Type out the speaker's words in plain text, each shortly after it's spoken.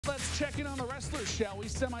Let's check in on the wrestlers, shall we?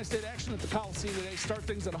 Semi-state action at the Coliseum today. Start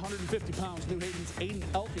things at 150 pounds. New Haven's Aiden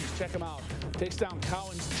Elkins, check him out. Takes down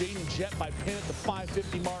Collins' Jaden Jett by pin at the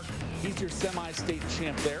 550 mark. He's your semi-state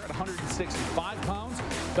champ there at 165 pounds.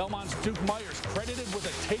 Bellmont's Duke Myers credited with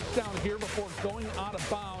a takedown here before going out of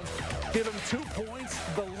bounds. Give him 2 points,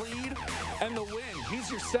 the lead, and the win. He's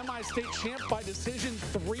your semi-state champ by decision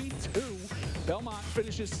 3-2. Bellmont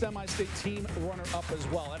finishes semi-state team runner-up as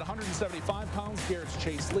well. At 175 pounds, Garrett's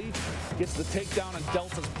Chase Leach gets the takedown on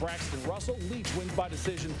Delta's Braxton Russell. Leach wins by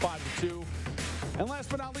decision 5-2. And last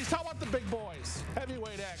but not least, how about the big boys?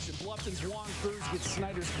 Heavyweight action. Bluffton's Juan Cruz gets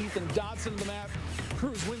Snyder's Ethan Dodson to the mat.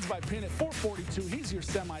 Cruz wins by pin at 442. He's your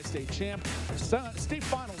semi-state champ. State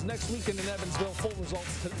finals next weekend in Evansville. Full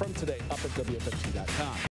results from today up at WFFT.com.